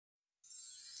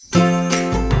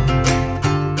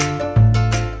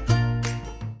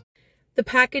the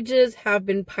packages have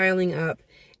been piling up,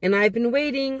 and I've been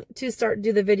waiting to start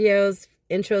do the videos,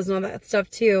 intros, and all that stuff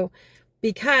too,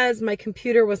 because my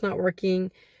computer was not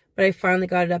working, but I finally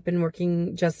got it up and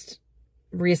working just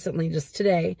recently, just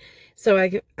today. So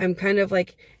I'm kind of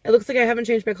like, it looks like I haven't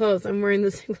changed my clothes. I'm wearing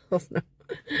the same clothes now.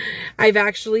 I've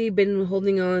actually been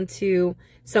holding on to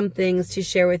some things to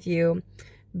share with you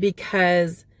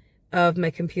because of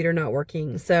my computer not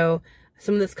working. So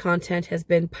some of this content has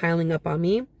been piling up on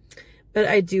me, but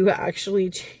I do actually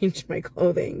change my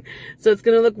clothing. So it's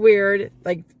going to look weird,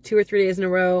 like 2 or 3 days in a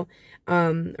row,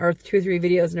 or 2 or 3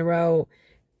 videos in a row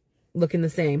looking the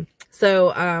same.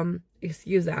 So,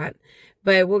 excuse that.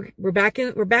 But we're back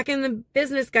in the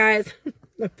business, guys.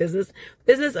 The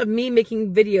business of me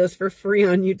making videos for free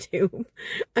on YouTube.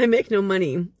 I make no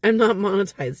money. I'm not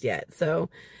monetized yet. So,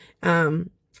 but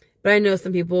I know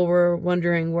some people were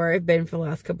wondering where I've been for the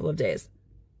last couple of days.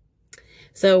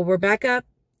 So we're back up,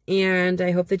 and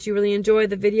I hope that you really enjoy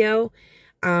the video.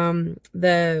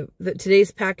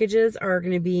 Today's packages are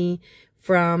going to be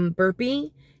from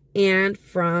Burpee and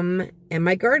from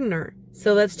MiGardener.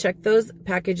 So let's check those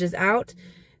packages out.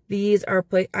 These are,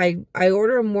 I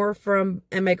order more from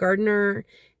MiGardener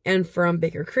and from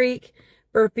Baker Creek,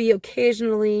 Burpee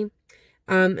occasionally,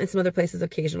 and some other places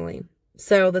occasionally.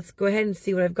 So let's go ahead and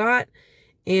see what I've got.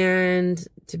 And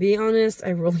to be honest,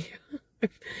 I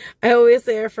always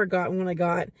say I've forgotten what I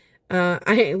got.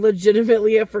 I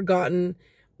legitimately have forgotten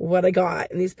what I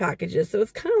got in these packages. So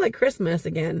it's kind of like Christmas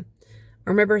again,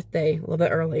 or my birthday, a little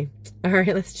bit early. All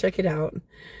right, let's check it out.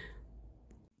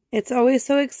 It's always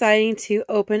so exciting to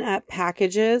open up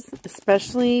packages,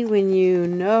 especially when you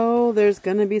know there's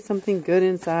going to be something good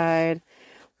inside.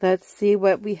 Let's see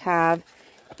what we have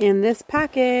in this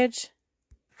package.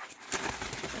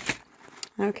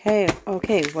 Okay,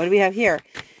 what do we have here?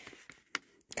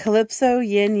 Calypso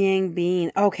Yin Yang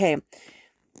Bean. Okay,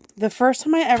 the first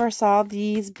time I ever saw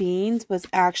these beans was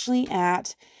actually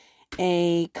at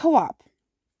a co-op.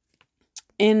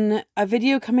 In a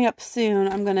video coming up soon,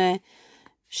 I'm going to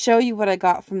show you what I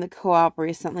got from the co-op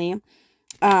recently.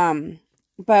 But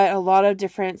a lot of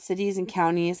different cities and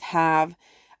counties have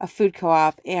a food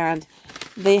co-op, and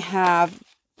they have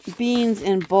beans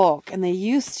in bulk, and they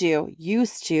used to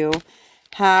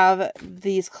have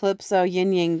these Calypso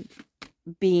Yin Yang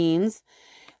beans.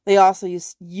 They also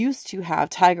used to have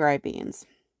Tiger Eye beans.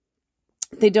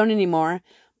 They don't anymore,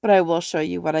 but I will show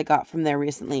you what I got from there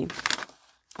recently.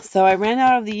 So I ran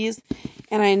out of these,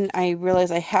 and I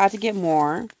realized I had to get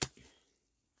more.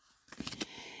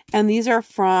 And these are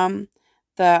from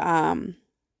the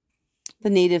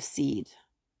native seed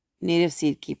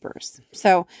keepers.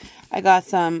 So I got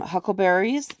some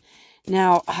huckleberries.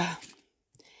 Now,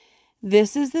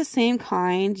 this is the same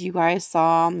kind you guys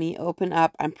saw me open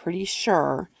up, I'm pretty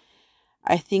sure.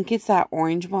 I think it's that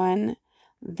orange one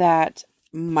that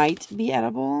might be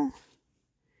edible.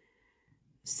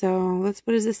 So what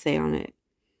does this say on it?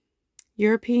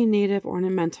 European native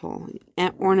ornamental.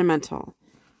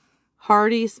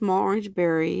 Hardy small orange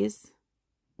berries.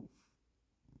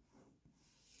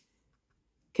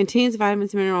 Contains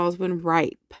vitamins and minerals when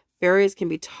ripe. Berries can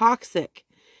be toxic,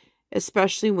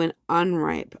 especially when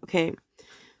unripe. Okay,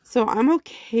 so I'm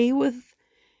okay with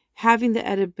having the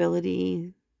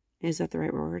edibility. Is that the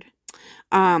right word?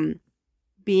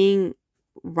 Being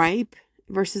ripe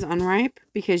versus unripe,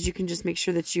 because you can just make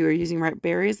sure that you are using ripe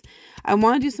berries. I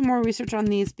want to do some more research on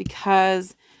these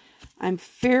because I'm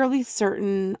fairly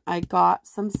certain I got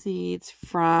some seeds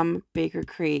from Baker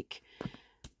Creek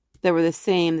that were the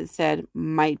same that said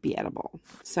might be edible.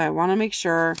 So I want to make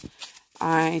sure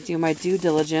I do my due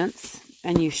diligence,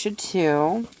 and you should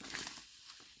too.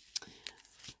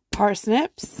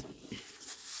 Parsnips,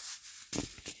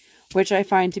 which I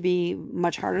find to be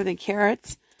much harder than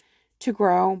carrots to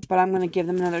grow, but I'm going to give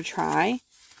them another try.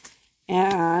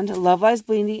 And Love Lies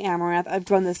Bleeding Amaranth. I've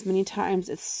grown this many times.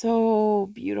 It's so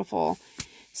beautiful.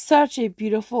 Such a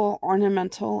beautiful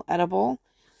ornamental edible.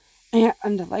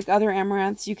 And like other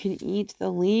amaranths, you can eat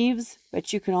the leaves,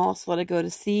 but you can also let it go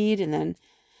to seed and then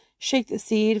shake the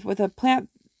seed. With a plant,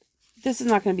 this is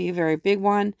not going to be a very big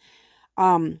one.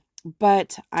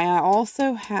 But I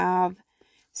also have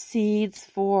seeds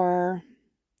for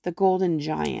the Golden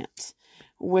Giant,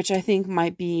 which I think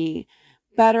might be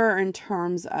better in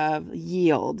terms of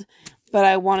yield. But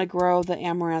I want to grow the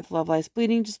Amaranth Love Lies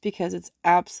Bleeding just because it's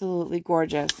absolutely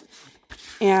gorgeous.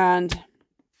 And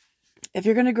if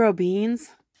you're going to grow beans,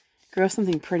 grow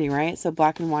something pretty, right? So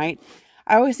black and white.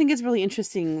 I always think it's really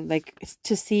interesting, like,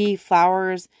 to see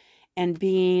flowers and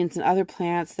beans and other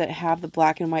plants that have the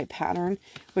black and white pattern,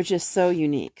 which is so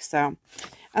unique. So,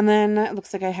 and then it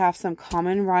looks like I have some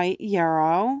common white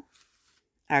yarrow.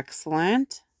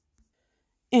 Excellent.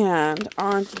 And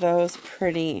aren't those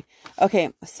pretty?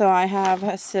 Okay, so I have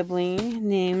a sibling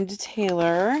named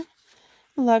Taylor.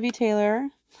 Love you, Taylor.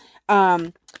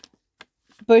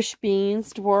 Bush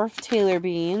beans, dwarf Taylor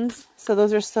beans. So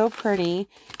those are so pretty.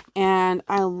 And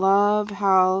I love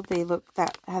how they look,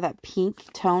 have that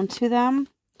pink tone to them.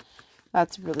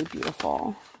 That's really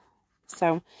beautiful. So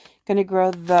I'm going to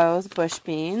grow those bush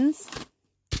beans.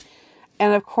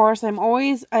 And of course, I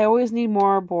always need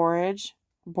more borage,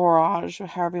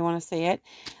 however you want to say it.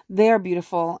 They are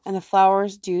beautiful, and the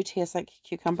flowers do taste like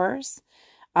cucumbers.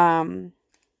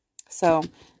 So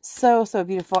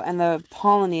beautiful, and the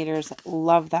pollinators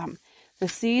love them. The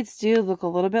seeds do look a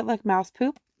little bit like mouse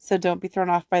poop, so don't be thrown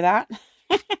off by that.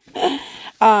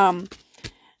 And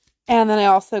then I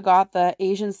also got the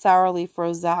Asian sour leaf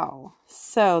Roselle.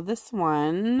 So this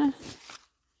one,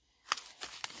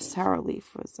 sour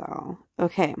leaf Roselle.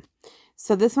 Okay,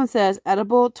 so this one says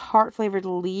edible tart flavored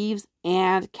leaves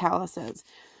and calices.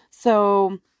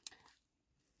 So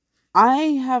I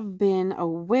have been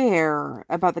aware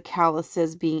about the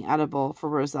calices being edible for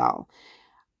Roselle.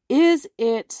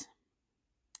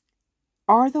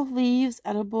 Are the leaves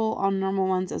edible on normal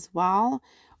ones as well?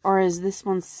 Or is this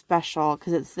one special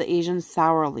because it's the Asian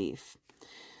sour leaf?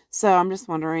 So I'm just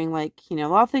wondering, like, a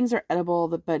lot of things are edible,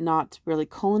 but not really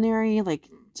culinary, like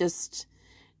just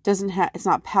it's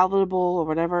not palatable or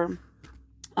whatever.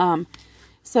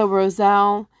 So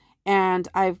Roselle, and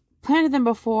I've planted them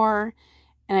before,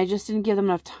 and I just didn't give them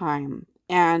enough time.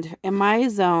 And in my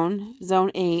zone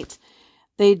 8,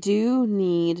 they do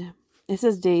need, it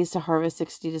says days to harvest,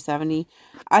 60 to 70.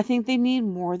 I think they need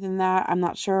more than that. I'm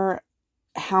not sure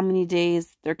how many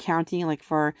days they're counting, like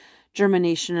for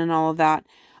germination and all of that.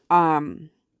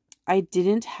 I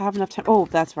didn't have enough time. Oh,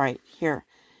 that's right. Here.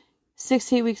 6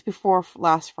 to 8 weeks before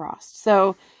last frost.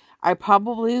 So I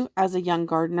probably, as a young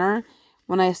gardener,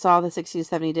 when I saw the 60 to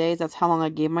 70 days, that's how long I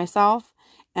gave myself.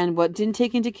 And what didn't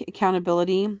take into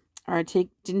accountability, or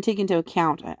didn't take into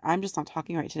account, I'm just not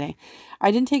talking right today.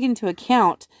 I didn't take into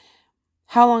account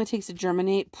how long it takes to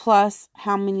germinate, plus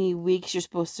how many weeks you're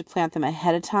supposed to plant them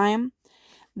ahead of time,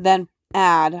 then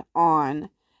add on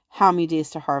how many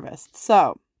days to harvest.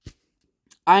 So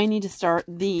I need to start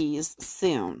these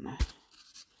soon.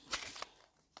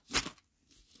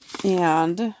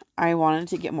 And I wanted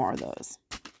to get more of those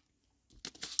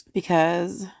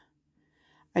because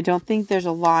I don't think there's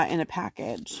a lot in a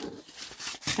package.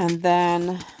 And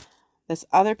then this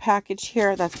other package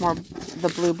here, that's more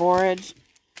the blue borage.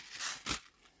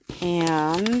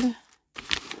 And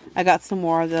I got some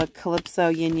more of the Calypso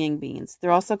yin yang beans.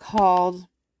 They're also called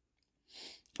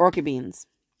Orca Beans.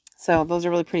 So those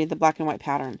are really pretty, the black and white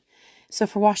pattern. So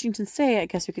for Washington State, I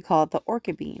guess we could call it the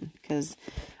Orca Bean, because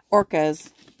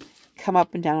orcas come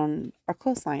up and down our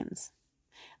coastlines.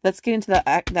 Let's get into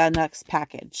the next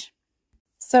package.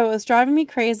 So it was driving me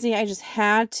crazy. I just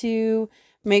had to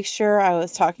make sure I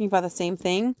was talking about the same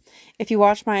thing. If you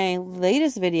watch my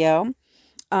latest video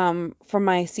from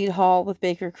my seed haul with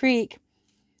Baker Creek,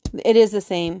 it is the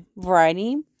same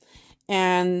variety.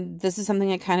 And this is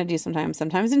something I kind of do sometimes.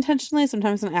 Sometimes intentionally,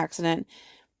 sometimes an accident.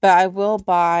 But I will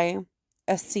buy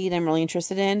a seed I'm really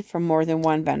interested in from more than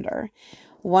one vendor.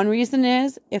 One reason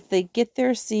is if they get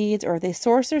their seeds or they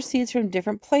source their seeds from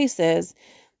different places,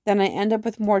 then I end up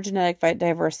with more genetic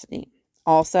diversity.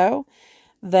 Also,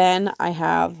 then I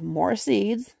have more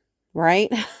seeds,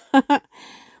 right?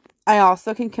 I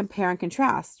also can compare and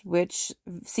contrast which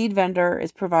seed vendor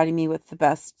is providing me with the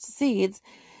best seeds.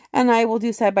 And I will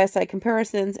do side-by-side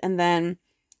comparisons, and then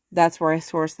that's where I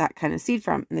source that kind of seed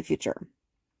from in the future.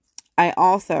 I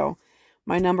also,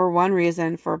 my number one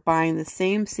reason for buying the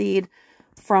same seed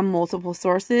from multiple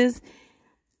sources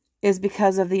is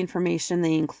because of the information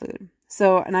they include.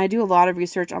 So, and I do a lot of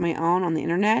research on my own on the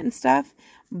internet and stuff,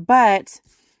 but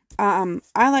I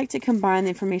like to combine the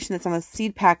information that's on the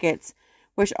seed packets,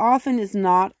 which often is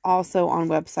not also on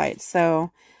websites.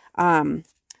 So,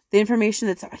 the information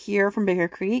that's here from Baker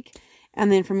Creek and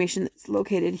the information that's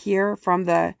located here from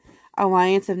the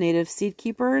Alliance of Native Seed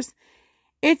Keepers,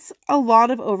 it's a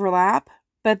lot of overlap,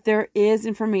 but there is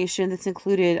information that's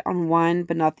included on one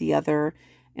but not the other,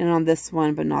 and on this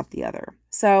one but not the other.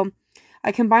 So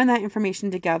I combine that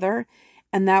information together,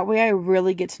 and that way I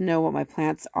really get to know what my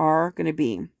plants are going to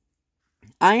be.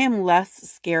 I am less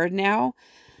scared now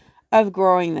of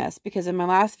growing this, because in my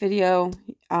last video,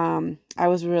 I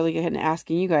was really good at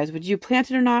asking you guys, would you plant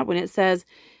it or not? When it says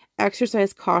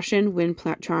exercise caution when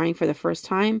trying for the first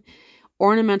time,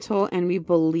 ornamental and we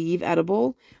believe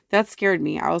edible, that scared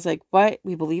me. I was like, what?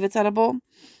 We believe it's edible?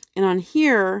 And on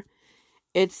here,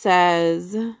 it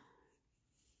says,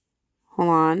 hold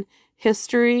on,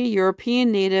 History,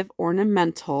 European native,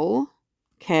 ornamental.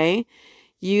 Okay.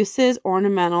 Uses,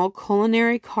 ornamental,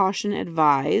 culinary caution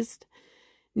advised.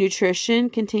 Nutrition,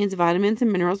 contains vitamins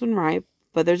and minerals when ripe,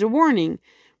 but there's a warning.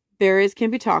 Berries can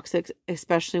be toxic,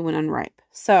 especially when unripe.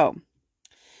 So,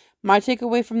 my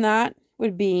takeaway from that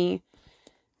would be,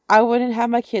 I wouldn't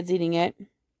have my kids eating it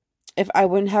if I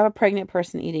wouldn't have a pregnant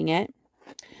person eating it.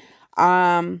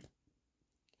 And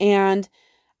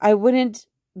I wouldn't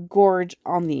gorge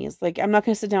on these. Like, I'm not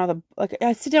going to sit down with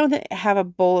I sit down with have a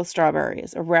bowl of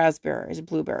strawberries or raspberries or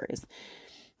blueberries.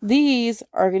 These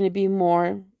are going to be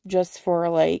more just for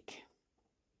like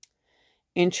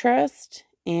interest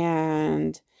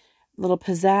and little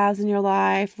pizzazz in your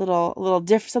life,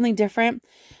 something different.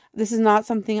 This is not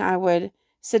something I would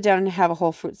sit down and have a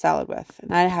whole fruit salad with.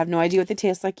 And I have no idea what they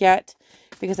taste like yet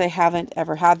because I haven't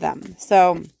ever had them.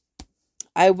 So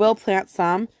I will plant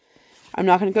some. I'm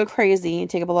not going to go crazy and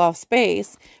take up a lot of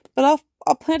space, but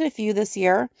I'll plant a few this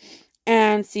year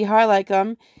and see how I like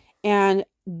them, and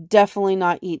definitely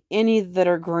not eat any that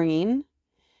are green,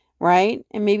 right?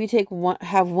 And maybe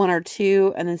have one or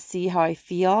two and then see how I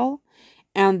feel,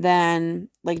 and then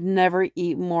like never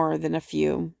eat more than a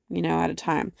few, at a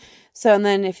time. So, and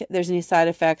then if there's any side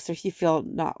effects or if you feel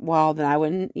not well, then I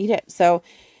wouldn't eat it. So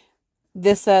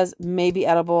this says maybe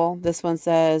edible. This one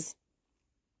says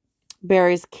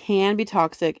berries can be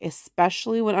toxic,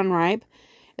 especially when unripe.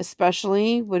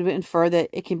 Especially would infer that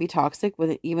it can be toxic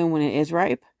with it even when it is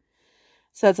ripe.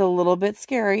 So that's a little bit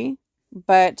scary.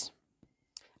 But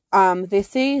they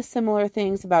say similar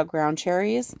things about ground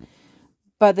cherries,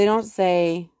 but they don't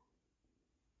say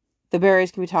the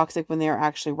berries can be toxic when they are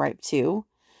actually ripe too,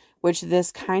 which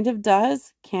this kind of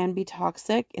can be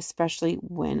toxic, especially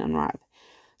when unripe.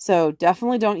 So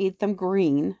definitely don't eat them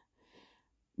green,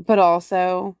 but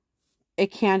also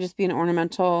it can just be an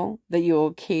ornamental that you'll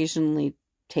occasionally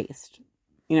taste.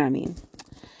 You know what I mean?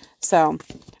 So,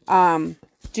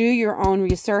 do your own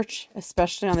research,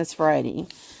 especially on this variety.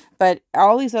 But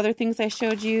all these other things I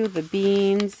showed you, the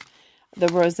beans, the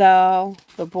Roselle,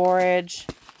 the Borage,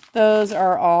 those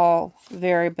are all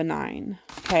very benign.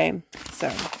 Okay,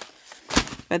 so,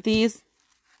 but these,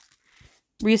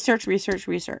 research.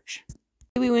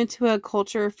 We went to a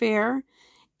culture fair,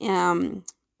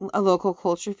 a local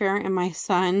culture fair, and my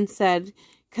son said,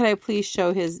 could I please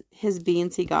show his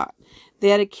beans he got? They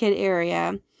had a kid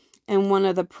area, and one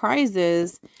of the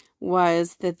prizes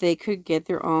was that they could get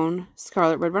their own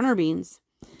Scarlet Red Runner beans.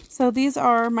 So these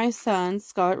are my son's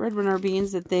Scarlet Red Runner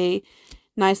beans that they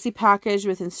nicely packaged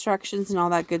with instructions and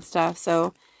all that good stuff.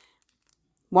 So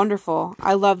wonderful.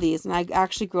 I love these, and I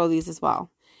actually grow these as well.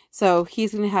 So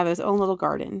he's going to have his own little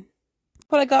garden.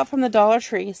 What I got from the Dollar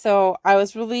Tree. So I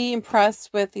was really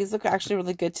impressed with these. Look actually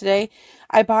really good today.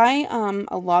 I buy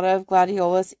a lot of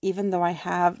Gladiolus, even though I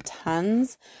have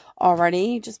tons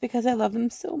already, just because I love them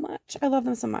so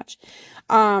much.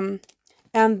 And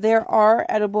there are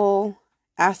edible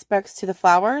aspects to the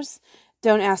flowers.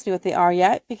 Don't ask me what they are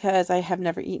yet because I have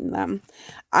never eaten them.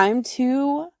 I'm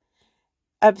too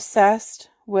obsessed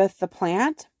with the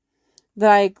plant that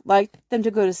I like them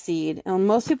to go to seed. And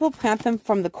most people plant them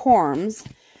from the corms.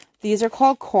 These are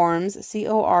called corms,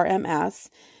 C-O-R-M-S,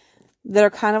 that are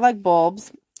kind of like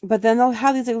bulbs. But then they'll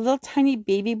have these like little tiny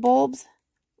baby bulbs,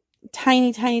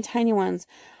 tiny ones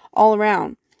all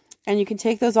around. And you can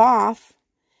take those off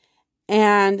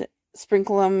and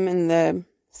sprinkle them in the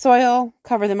soil,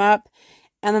 cover them up,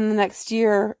 and then the next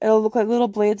year it'll look like little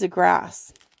blades of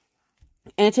grass.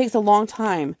 And it takes a long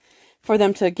time for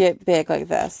them to get big like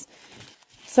this.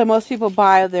 So most people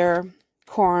buy their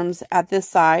corms at this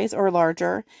size or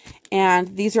larger,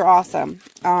 and these are awesome.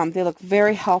 They look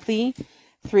very healthy,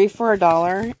 3 for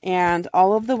 $1, and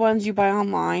all of the ones you buy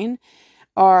online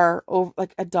are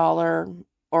like $1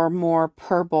 or more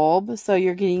per bulb. So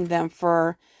you're getting them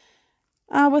for,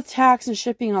 with tax and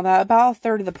shipping and all that, about a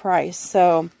third of the price.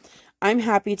 So I'm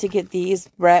happy to get these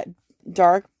red,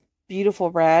 dark,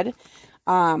 beautiful red.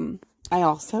 I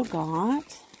also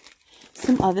got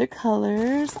some other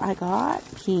colors. I got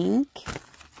pink.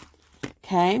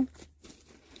 Okay.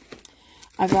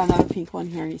 I've got another pink one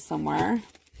here somewhere.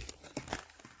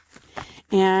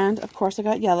 And of course I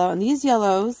got yellow. And these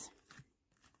yellows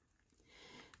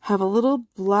have a little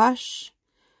blush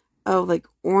of like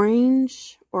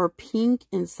orange or pink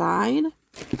inside,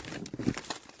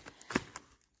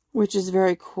 which is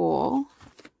very cool.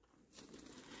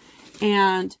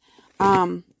 And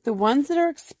the ones that are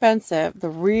expensive, the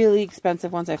really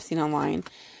expensive ones I've seen online,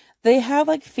 they have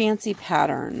like fancy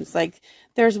patterns. Like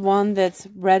there's one that's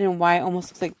red and white, almost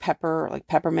looks like pepper, like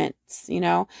peppermints, you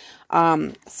know.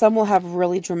 Some will have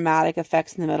really dramatic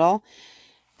effects in the middle.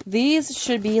 these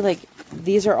should be like,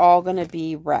 these are all going to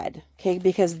be red, okay?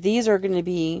 Because these are going to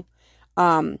be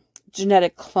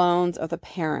genetic clones of the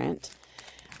parent.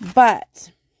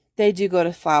 But they do go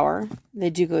to flower. They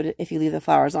do go to, if you leave the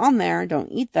flowers on there,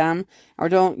 don't eat them, or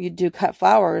you do cut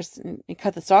flowers and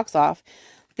cut the stalks off,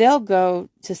 they'll go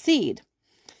to seed.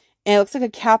 And it looks like a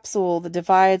capsule that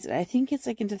divides, I think it's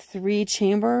like into 3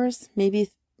 chambers, maybe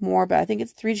more, but I think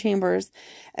it's 3 chambers.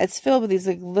 It's filled with these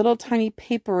like little tiny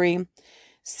papery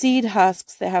seed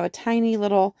husks that have a tiny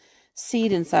little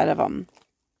seed inside of them.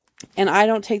 And I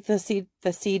don't take the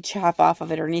seed chaff off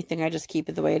of it or anything. I just keep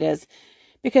it the way it is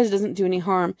because it doesn't do any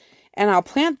harm. And I'll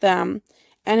plant them,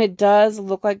 and it does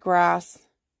look like grass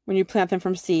when you plant them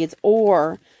from seeds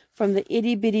or from the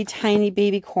itty bitty tiny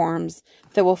baby corms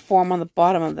that will form on the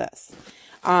bottom of this.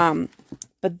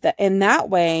 But in that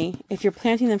way, if you're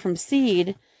planting them from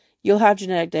seed, you'll have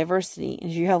genetic diversity. And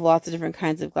if you have lots of different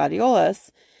kinds of gladiolus,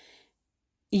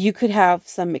 you could have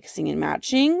some mixing and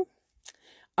matching.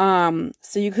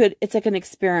 So you could, it's like an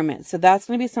experiment. So that's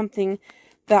going to be something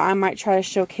that I might try to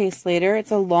showcase later.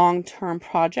 It's a long-term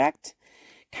project,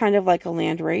 kind of like a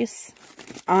land race.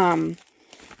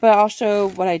 But I'll show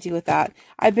what I do with that.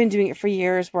 I've been doing it for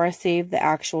years where I save the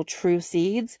actual true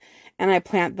seeds and I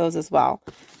plant those as well.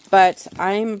 But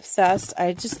I'm obsessed.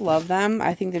 I just love them.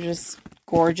 I think they're just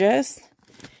gorgeous.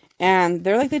 And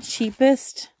they're like the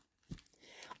cheapest,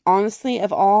 honestly,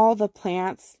 of all the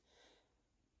plants,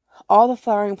 all the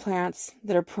flowering plants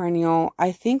that are perennial.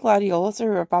 I think gladiolus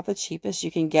are about the cheapest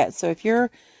you can get. So if you're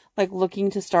like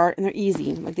looking to start, and they're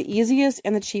easy, like the easiest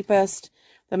and the cheapest,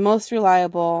 the most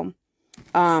reliable,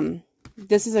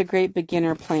 this is a great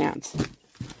beginner plant.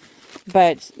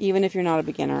 But even if you're not a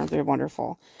beginner, they're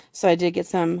wonderful. So I did get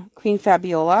some Queen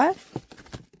Fabiola,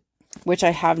 which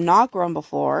I have not grown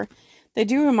before. They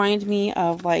do remind me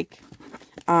of like,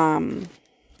 what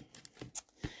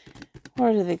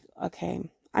are they? Okay.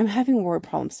 I'm having word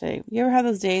problems today. You ever have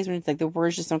those days when it's like the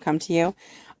words just don't come to you?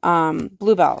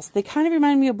 Bluebells. They kind of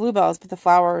remind me of bluebells, but the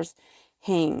flowers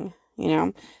hang, you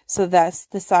know? So that's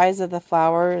the size of the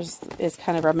flowers is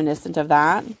kind of reminiscent of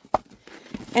that.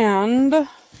 And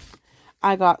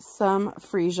I got some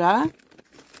freesia.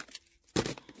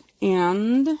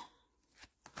 And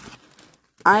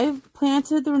I've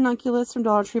planted the ranunculus from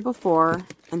Dollar Tree before,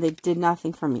 and they did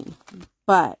nothing for me.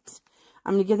 But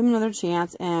I'm going to give them another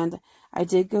chance, and I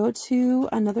did go to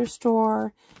another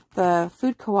store, the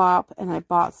food co-op, and I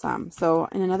bought some. So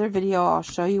in another video, I'll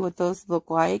show you what those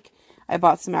look like. I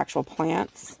bought some actual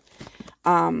plants.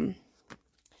 But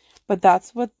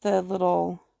that's what the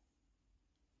little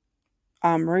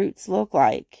roots look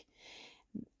like.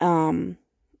 And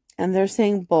they're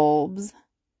saying bulbs,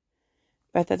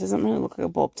 but that doesn't really look like a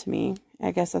bulb to me.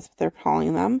 I guess that's what they're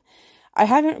calling them. I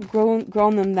haven't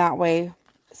grown them that way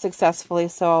successfully,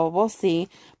 so we'll see.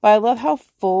 But I love how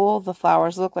full the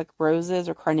flowers look, like roses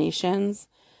or carnations.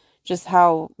 Just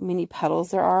how many petals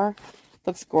there are.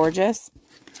 Looks gorgeous.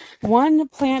 One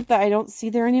plant that I don't see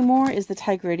there anymore is the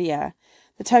tigridia.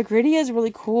 The tigridia is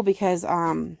really cool because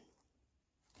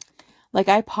like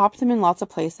I popped them in lots of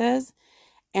places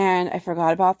and I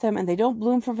forgot about them, and they don't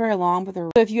bloom for very long, but they're,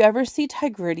 so if you ever see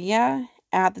tigridia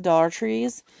at the Dollar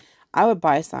Trees, I would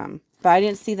buy some. But I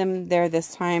didn't see them there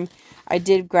this time. I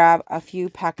did grab a few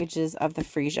packages of the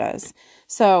freesias.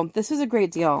 So this was a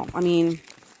great deal. I mean,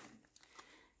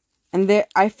 and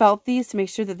I felt these to make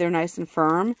sure that they're nice and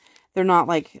firm. They're not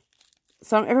like,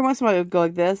 every once in a while it would go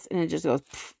like this and it just goes,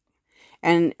 pff,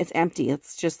 and it's empty.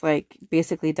 It's just like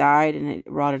basically died and it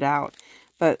rotted out.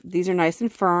 But these are nice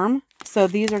and firm. So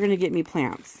these are going to get me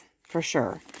plants for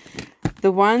sure.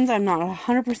 The ones I'm not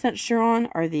 100% sure on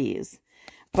are these.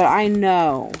 But I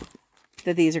know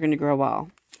that these are going to grow well.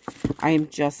 I am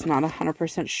just not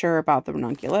 100% sure about the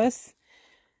ranunculus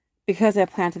because I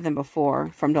planted them before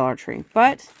from Dollar Tree.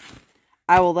 But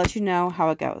I will let you know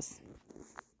how it goes.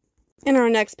 And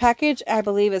our next package, I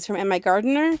believe, is from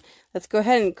MiGardener. Let's go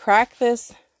ahead and crack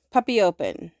this puppy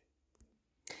open.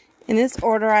 In this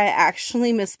order, I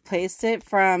actually misplaced it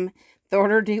from, the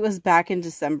order date was back in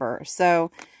December.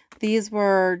 So these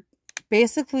were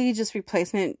basically just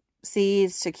replacement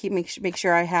seeds to make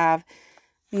sure I have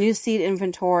new seed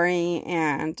inventory,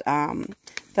 and that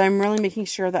I'm really making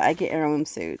sure that I get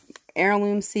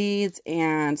heirloom seeds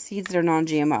and seeds that are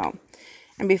non-GMO.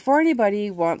 And before anybody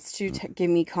wants to give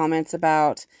me comments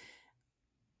about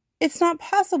it's not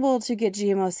possible to get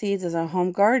GMO seeds as a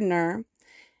home gardener,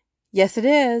 yes it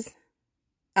is.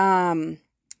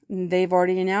 They've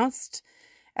already announced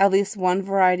at least one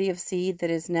variety of seed that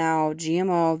is now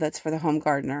GMO that's for the home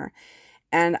gardener.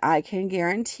 And I can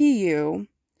guarantee you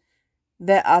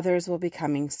that others will be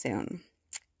coming soon.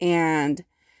 And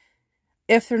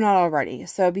if they're not already.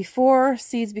 So before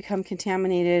seeds become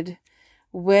contaminated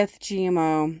with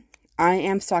GMO, I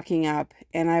am stocking up,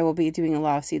 and I will be doing a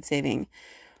lot of seed saving.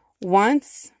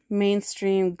 Once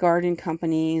mainstream garden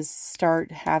companies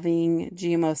start having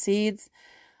GMO seeds,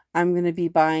 I'm going to be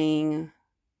buying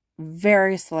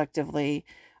very selectively,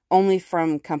 only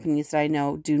from companies that I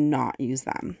know do not use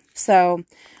them. So,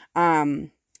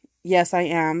 yes, I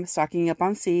am stocking up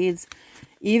on seeds,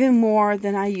 even more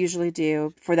than I usually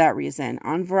do for that reason,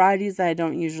 on varieties that I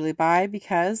don't usually buy,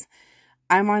 because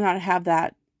I might not have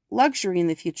that luxury in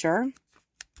the future,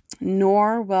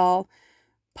 nor will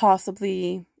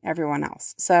possibly everyone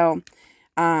else. So,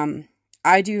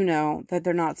 I do know that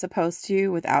they're not supposed to,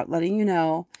 without letting you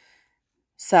know,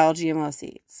 sell GMO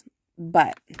seeds.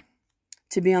 But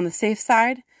to be on the safe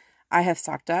side, I have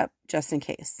stocked up just in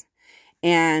case.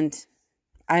 And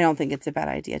I don't think it's a bad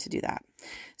idea to do that.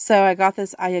 So I got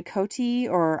this Ayocote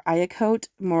or Ayocote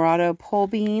Morado pole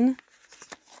bean.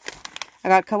 I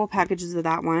got a couple packages of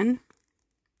that one.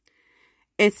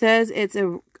 It says it's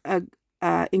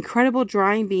a incredible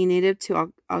drying bean native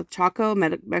to Oaxaca,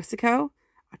 Mexico.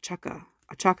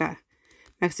 Oaxaca,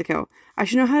 Mexico. I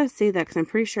should know how to say that because I'm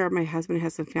pretty sure my husband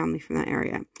has some family from that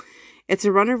area. It's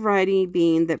a runner variety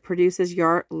bean that produces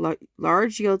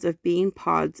large yields of bean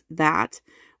pods that,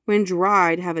 when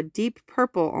dried, have a deep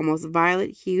purple, almost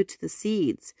violet hue to the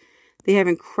seeds. They have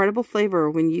incredible flavor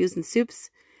when used in soups,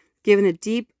 given a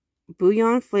deep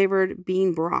bouillon-flavored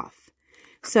bean broth.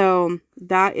 So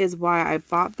that is why I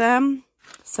bought them.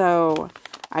 So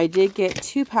I did get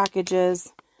 2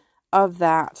 packages of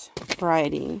that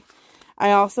variety.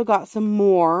 I also got some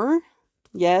more.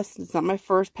 Yes, it's not my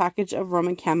first package of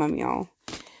Roman chamomile.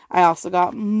 I also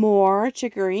got more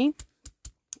chicory.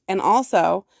 And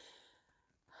also,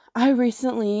 I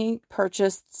recently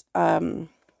purchased, I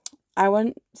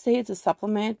wouldn't say it's a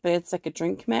supplement, but it's like a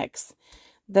drink mix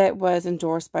that was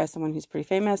endorsed by someone who's pretty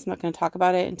famous. I'm not going to talk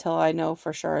about it until I know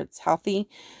for sure it's healthy.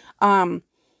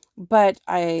 But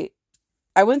I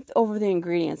went over the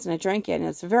ingredients and I drank it, and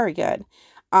it's very good.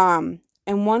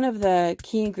 And one of the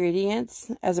key ingredients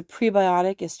as a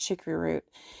prebiotic is chicory root.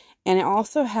 And it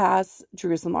also has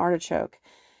Jerusalem artichoke.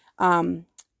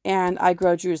 And I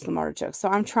grow Jerusalem artichoke. So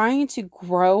I'm trying to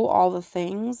grow all the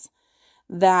things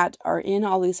that are in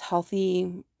all these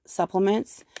healthy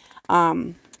supplements.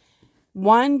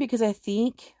 One, because I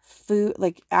think food,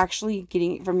 like actually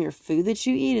getting it from your food that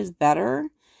you eat, is better.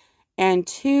 And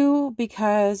 2,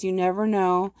 because you never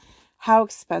know how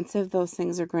expensive those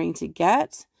things are going to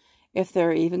get, if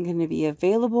they're even going to be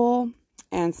available,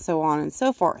 and so on and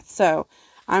so forth. So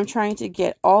I'm trying to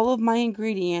get all of my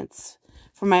ingredients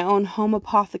from my own home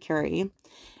apothecary,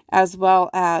 as well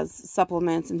as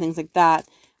supplements and things like that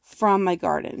from my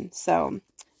garden. So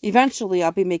eventually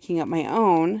I'll be making up my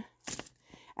own,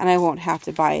 and I won't have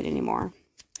to buy it anymore.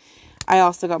 I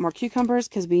also got more cucumbers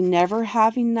because we never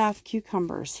have enough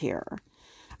cucumbers here.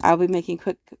 I'll be making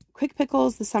quick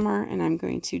pickles this summer, and I'm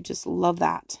going to just love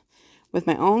that with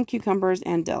my own cucumbers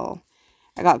and dill.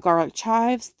 I got garlic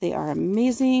chives. They are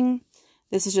amazing.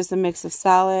 This is just a mix of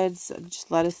salads,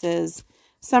 just lettuces.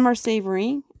 Some are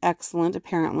savory, excellent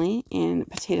apparently, in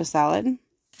potato salad.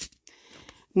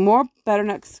 More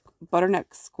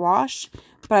Butterneck Squash,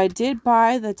 but I did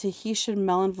buy the Tahitian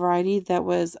melon variety that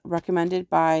was recommended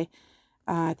by,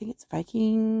 I think it's the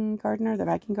Viking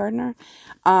Gardener.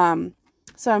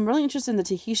 So I'm really interested in the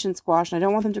Tahitian squash, and I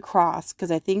don't want them to cross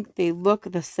because I think they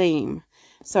look the same.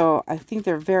 So I think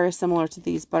they're very similar to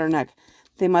these Butterneck.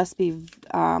 They must be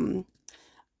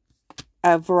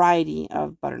a variety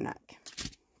of Butterneck.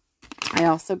 I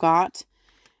also got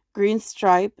green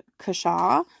stripe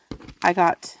Cushaw. I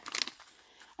got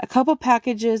a couple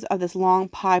packages of this long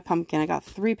pie pumpkin. I got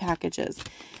 3 packages.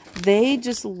 They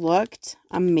just looked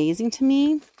amazing to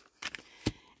me.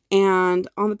 And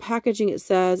on the packaging, it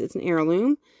says it's an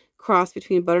heirloom cross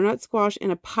between butternut squash and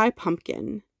a pie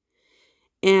pumpkin.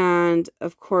 And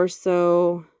of course,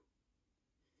 so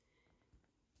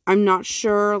I'm not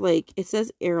sure, like it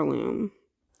says heirloom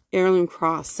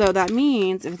cross. So that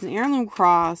means if it's an heirloom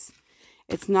cross,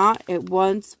 it's not, it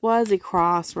once was a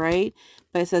cross, right?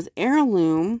 But it says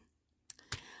heirloom.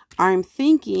 I'm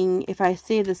thinking if I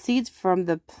say the seeds from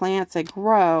the plants I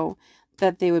grow,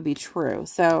 that they would be true.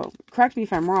 So correct me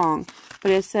if I'm wrong,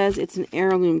 but it says it's an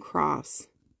heirloom cross,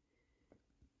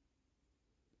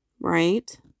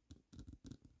 right?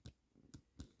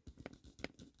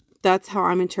 That's how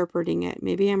I'm interpreting it.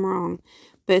 Maybe I'm wrong,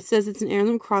 but it says it's an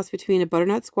heirloom cross between a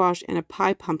butternut squash and a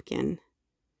pie pumpkin.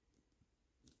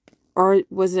 Or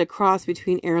was it a cross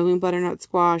between heirloom butternut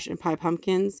squash and pie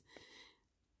pumpkins?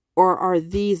 Or are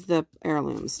these the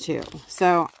heirlooms too?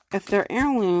 So if they're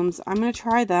heirlooms, I'm going to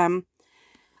try them.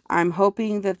 I'm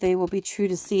hoping that they will be true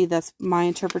to seed. That's my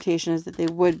interpretation, is that they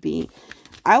would be.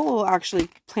 I will actually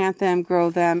plant them, grow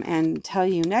them, and tell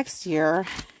you next year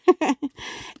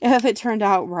if it turned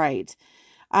out right.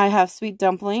 I have sweet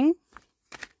dumpling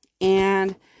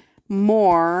and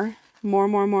more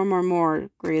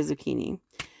gray zucchini,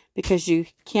 because you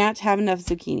can't have enough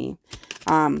zucchini.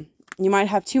 You might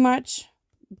have too much,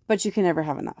 but you can never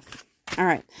have enough. All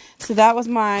right, so that was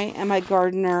my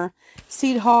MiGardener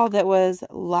seed haul that was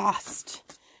lost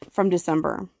from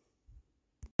December.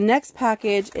 The next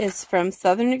package is from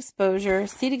Southern Exposure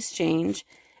Seed Exchange,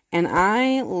 and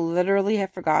I literally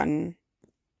have forgotten.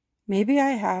 Maybe I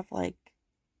have like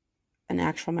an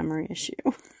actual memory issue.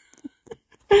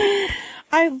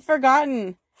 I've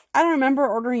forgotten. I don't remember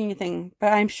ordering anything,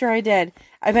 but I'm sure I did.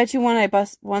 I bet you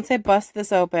once I bust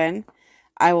this open,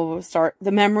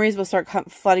 the memories will start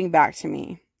flooding back to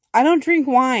me. I don't drink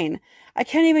wine. I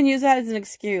can't even use that as an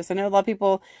excuse. I know a lot of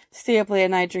people stay up late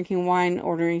at night drinking wine,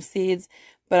 ordering seeds,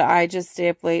 but I just stay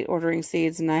up late ordering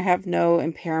seeds, and I have no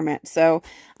impairment. So,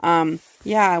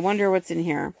 yeah, I wonder what's in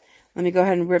here. Let me go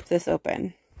ahead and rip this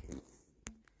open.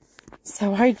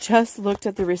 So I just looked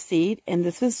at the receipt, and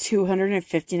this was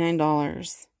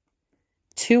 $259.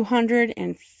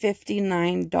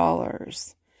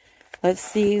 $259. Let's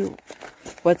see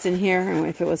what's in here and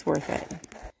if it was worth it.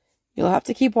 You'll have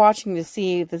to keep watching to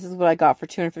see if this is what I got for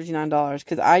 $259,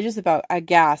 because I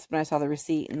gasped when I saw the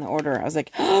receipt and the order. I was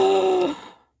like, oh,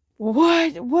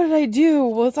 what did I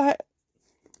do?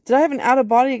 Did I have an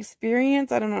out-of-body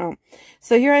experience? I don't know.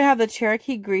 So here I have the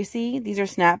Cherokee Greasy. These are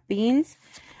snap beans.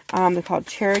 They're called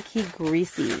Cherokee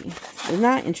Greasy. Isn't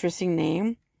that an interesting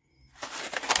name?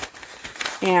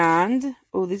 And,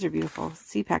 oh, these are beautiful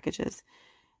seed packages.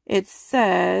 It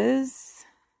says,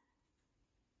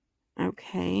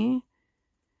 okay,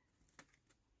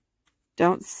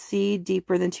 don't seed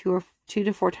deeper than 2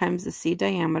 to 4 times the seed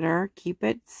diameter. Keep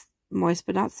it moist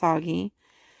but not soggy.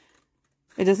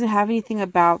 It doesn't have anything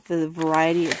about the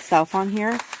variety itself on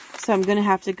here, so I'm going to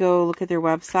have to go look at their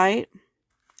website,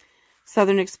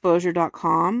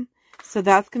 southernexposure.com. So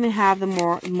that's going to have the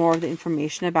more of the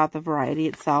information about the variety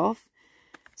itself.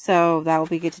 So that will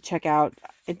be good to check out.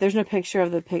 If there's no picture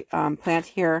of the plant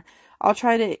here, I'll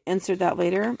try to insert that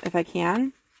later if I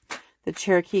can. The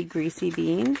Cherokee Greasy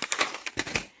bean.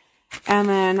 And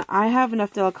then I have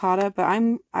enough Delicata, but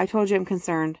I told you I'm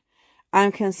concerned.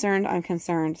 I'm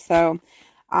concerned. So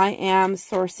I am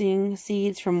sourcing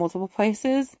seeds from multiple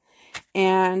places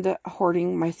and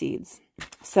hoarding my seeds.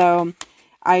 So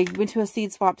I went to a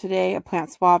seed swap today, a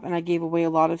plant swap, and I gave away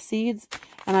a lot of seeds.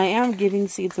 And I am giving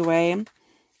seeds away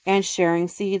and sharing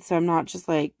seeds, so I'm not just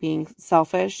like being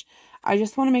selfish. I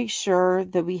just want to make sure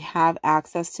that we have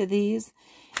access to these,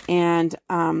 and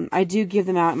I do give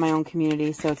them out in my own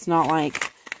community, so it's not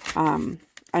like I'm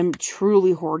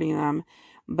truly hoarding them,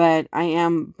 but I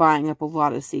am buying up a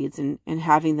lot of seeds and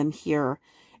having them here.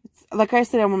 Like I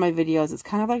said on one of my videos, it's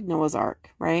kind of like Noah's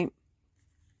Ark, right?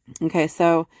 Okay,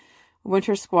 so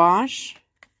winter squash,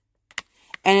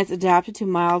 and it's adapted to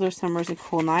milder summers and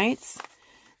cool nights.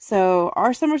 So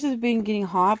our summers have been getting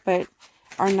hot, but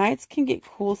our nights can get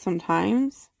cool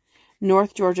sometimes.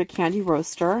 North Georgia Candy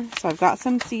Roaster. So I've got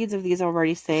some seeds of these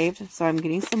already saved, so I'm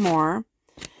getting some more.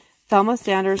 Thelma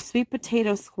Sanders Sweet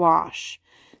Potato Squash.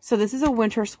 So this is a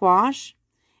winter squash,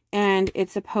 and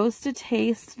it's supposed to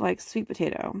taste like sweet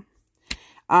potato.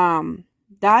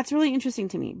 That's really interesting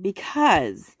to me,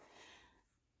 because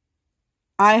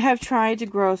I have tried to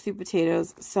grow sweet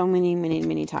potatoes so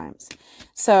many times.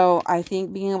 So I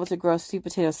think being able to grow sweet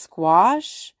potato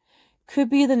squash could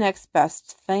be the next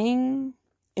best thing,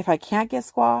 if I can't get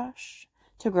squash,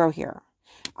 to grow here.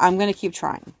 I'm going to keep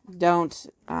trying. Don't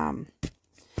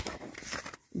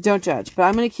judge, but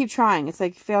I'm going to keep trying. It's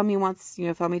like, fail me once,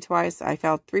 fail me twice. I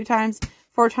failed 3 times,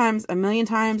 4 times, a million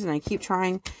times, and I keep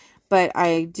trying. But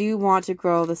I do want to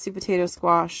grow the sweet potato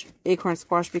squash, acorn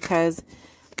squash, because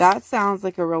that sounds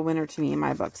like a real winner to me in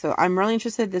my book. So I'm really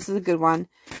interested. This is a good one.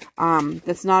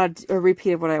 That's not a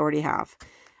repeat of what I already have.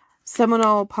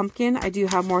 Seminole pumpkin. I do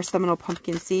have more Seminole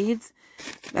pumpkin seeds.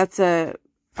 That's a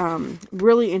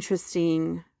really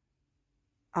interesting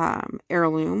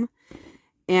heirloom.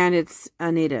 And it's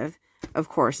a native. Of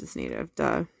course it's native.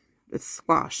 Duh. It's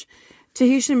squash.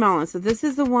 Tahitian melon. So this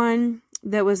is the one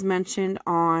that was mentioned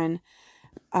on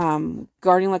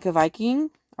Gardening Like a Viking,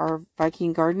 or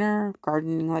Viking Gardener,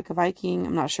 Gardening Like a Viking.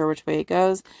 I'm not sure which way it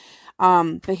goes.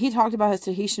 But he talked about his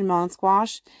Tahitian melon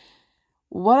squash.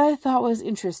 What I thought was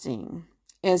interesting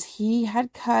is he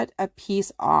had cut a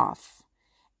piece off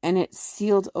and it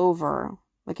sealed over,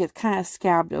 like it kind of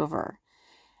scabbed over.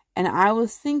 And I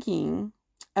was thinking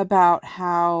about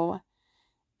how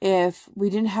if we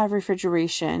didn't have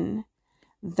refrigeration,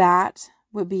 that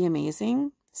would be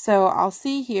amazing. So I'll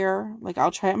see here, like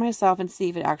I'll try it myself and see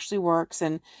if it actually works.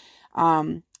 And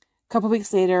a couple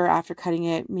weeks later after cutting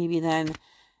it, maybe then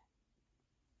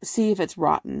see if it's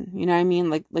rotten. You know what I mean?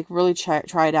 Like really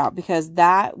try it out, because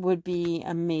that would be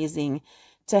amazing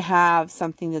to have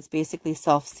something that's basically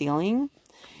self-sealing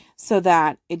so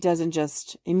that it doesn't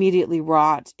just immediately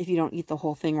rot if you don't eat the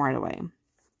whole thing right away.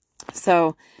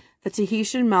 So the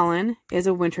Tahitian melon is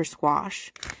a winter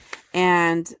squash.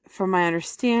 And from my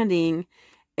understanding,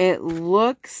 it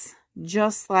looks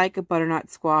just like a butternut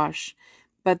squash,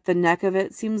 but the neck of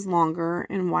it seems longer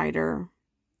and wider.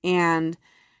 And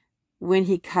when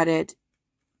he cut it,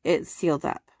 it sealed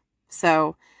up.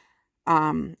 So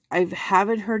I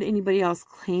haven't heard anybody else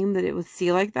claim that it would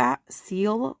seal like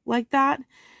that,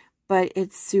 but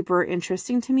it's super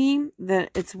interesting to me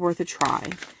that it's worth a try.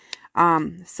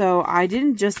 So I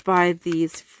didn't just buy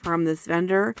these from this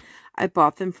vendor. I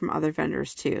bought them from other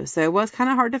vendors too. So it was kind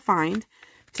of hard to find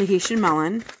Tahitian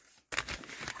melon.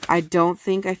 I don't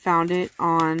think I found it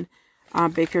on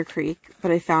Baker Creek,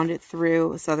 but I found it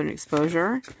through Southern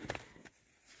Exposure.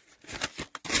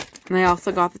 And I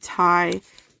also got the Thai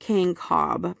Kang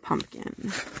Cob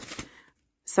pumpkin.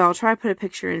 So I'll try to put a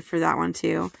picture in for that one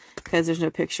too, because there's no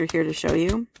picture here to show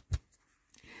you.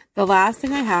 The last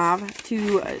thing I have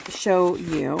to show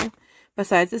you,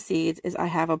 besides the seeds, is I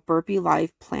have a Burpee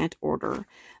Live plant order.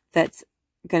 That's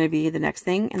going to be the next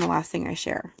thing and the last thing I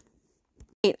share.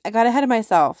 I got ahead of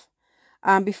myself.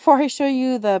 Before I show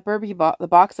you the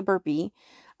box of Burpee,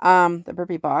 the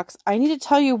Burpee box, I need to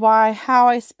tell you how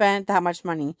I spent that much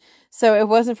money. So it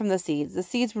wasn't from the seeds. The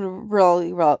seeds were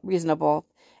really reasonable,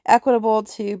 equitable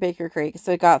to Baker Creek.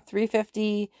 So it got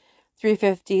 $3.50,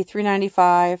 $3.50, $3.95,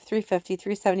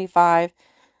 $3.50,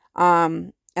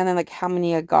 $3.75. And then like how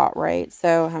many I got, right?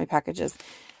 So how many packages?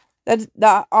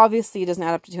 That obviously doesn't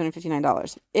add up to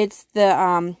 $259. It's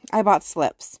the I bought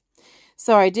slips.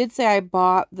 So I did say I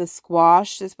bought the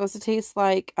squash. It's supposed to taste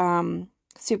like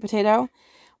sweet potato.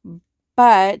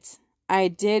 But I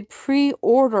did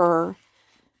pre-order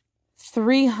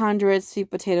 300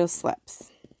 sweet potato slips.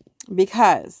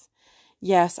 Because,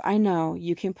 yes, I know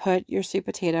you can put your sweet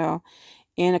potato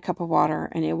in a cup of water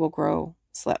and it will grow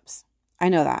slips. I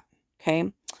know that,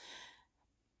 okay?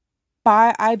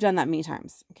 But I've done that many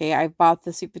times, okay? I bought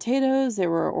the sweet potatoes. They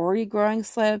were already growing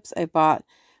slips. I bought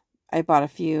a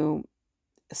few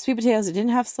sweet potatoes that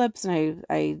didn't have slips, and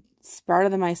I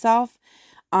sprouted them myself.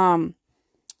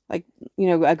 Like, you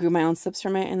know, I grew my own slips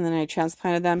from it, and then I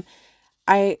transplanted them.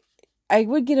 I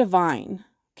would get a vine,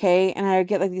 okay? And I would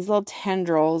get like these little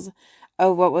tendrils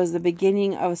of what was the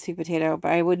beginning of a sweet potato,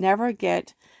 but I would never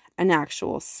get an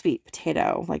actual sweet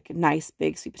potato, like a nice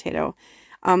big sweet potato.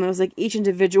 It was like each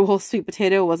individual sweet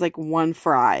potato was like one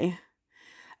fry.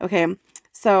 Okay,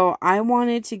 so I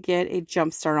wanted to get a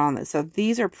jump start on this. So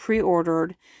these are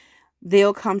pre-ordered.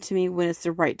 They'll come to me when it's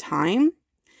the right time,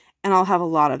 and I'll have a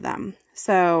lot of them.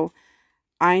 So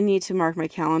I need to mark my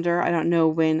calendar. I don't know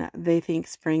when they think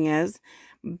spring is,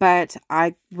 but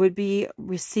I would be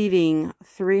receiving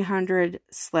 300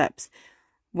 slips,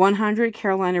 100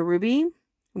 Carolina Ruby,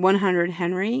 100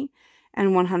 Henry,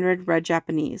 and 100 Red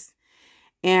Japanese.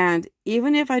 And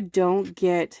even if I don't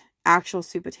get actual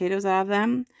sweet potatoes out of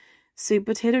them, sweet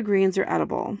potato greens are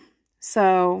edible.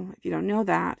 So if you don't know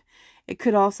that, it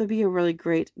could also be a really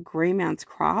great gray man's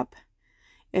crop.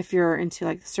 If you're into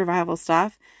like the survival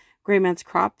stuff, gray man's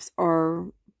crops are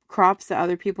crops that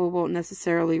other people won't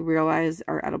necessarily realize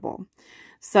are edible.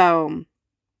 So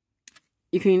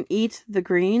you can eat the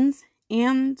greens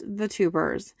and the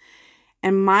tubers.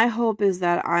 And my hope is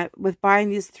that with buying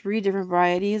these 3 different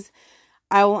varieties,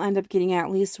 I will end up getting at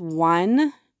least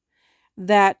one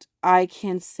that I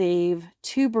can save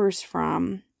tubers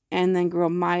from and then grow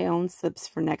my own slips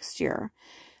for next year.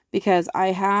 Because I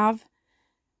have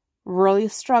really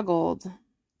struggled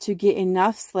to get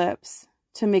enough slips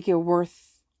to make it worth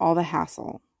all the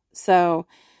hassle. So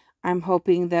I'm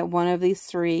hoping that one of these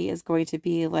 3 is going to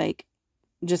be like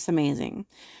just amazing.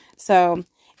 So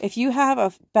if you have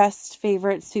a best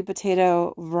favorite sweet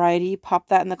potato variety, pop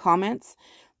that in the comments.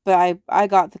 But I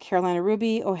got the Carolina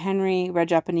Ruby, O. Henry, Red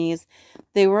Japanese.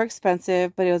 They were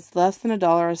expensive, but it was less than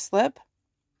 $1 a slip.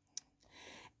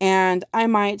 And I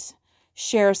might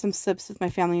share some slips with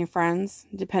my family and friends,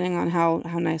 depending on how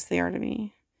nice they are to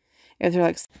me. If they're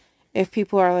like, if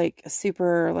people are like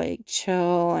super like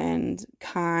chill and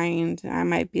kind, I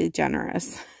might be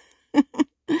generous.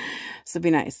 So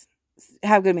be nice.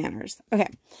 Have good manners. Okay.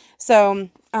 So,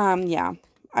 yeah,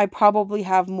 I probably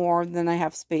have more than I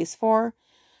have space for.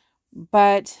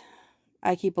 But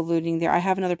I keep alluding there. I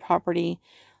have another property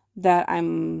that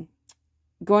I'm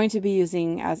going to be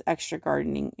using as extra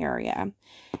gardening area.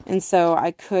 And so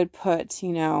I could put,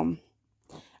 you know,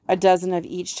 a dozen of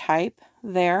each type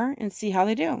there and see how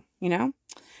they do, you know.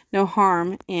 No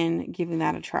harm in giving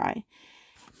that a try.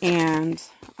 And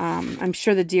I'm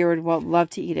sure the deer would love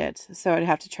to eat it. So I'd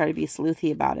have to try to be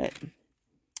sleuthy about it.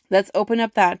 Let's open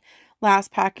up that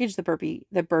last package, the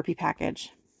Burpee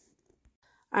package.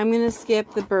 I'm going to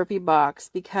skip the Burpee box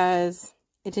because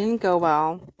it didn't go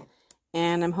well.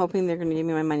 And I'm hoping they're going to give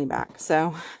me my money back.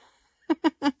 So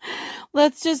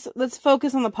let's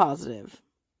focus on the positive.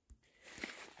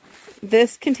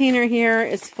 This container here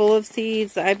is full of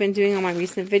seeds that I've been doing on my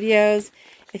recent videos.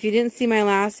 If you didn't see my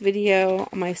last video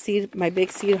on my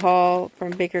big seed haul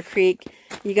from Baker Creek,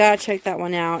 you gotta check that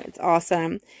one out. It's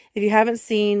awesome. If you haven't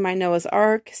seen my Noah's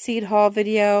Ark seed haul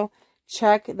video,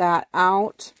 check that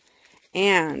out.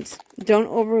 And don't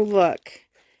overlook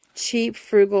cheap,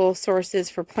 frugal sources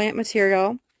for plant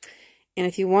material. And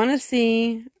if you want to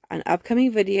see an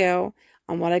upcoming video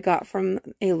on what I got from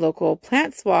a local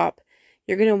plant swap,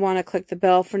 you're going to want to click the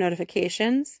bell for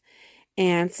notifications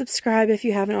and subscribe if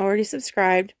you haven't already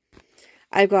subscribed.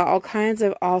 I've got all kinds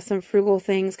of awesome frugal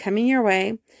things coming your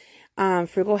way.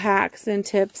 Frugal hacks and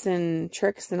tips and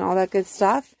tricks and all that good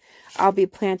stuff. I'll be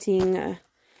planting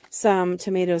some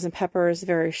tomatoes and peppers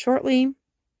very shortly.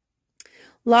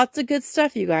 Lots of good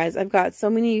stuff, you guys. I've got so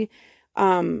many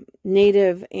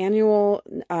native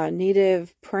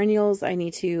perennials I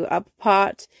need to up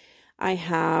pot. I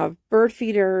have bird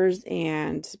feeders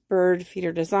and bird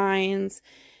feeder designs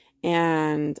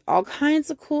and all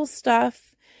kinds of cool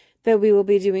stuff that we will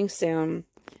be doing soon.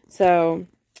 So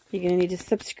you're going to need to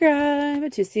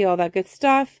subscribe to see all that good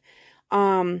stuff.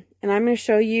 And I'm going to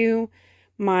show you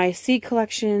my seed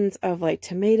collections of like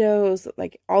tomatoes,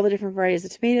 like all the different varieties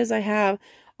of tomatoes I have,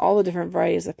 all the different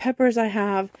varieties of peppers I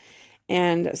have,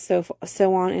 and so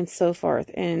on and so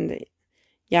forth, and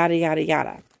yada, yada,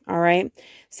 yada. All right.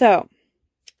 So,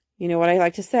 you know what I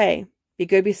like to say, be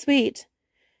good, be sweet,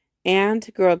 and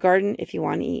grow a garden if you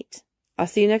want to eat. I'll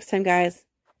see you next time, guys.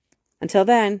 Until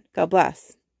then, God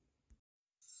bless.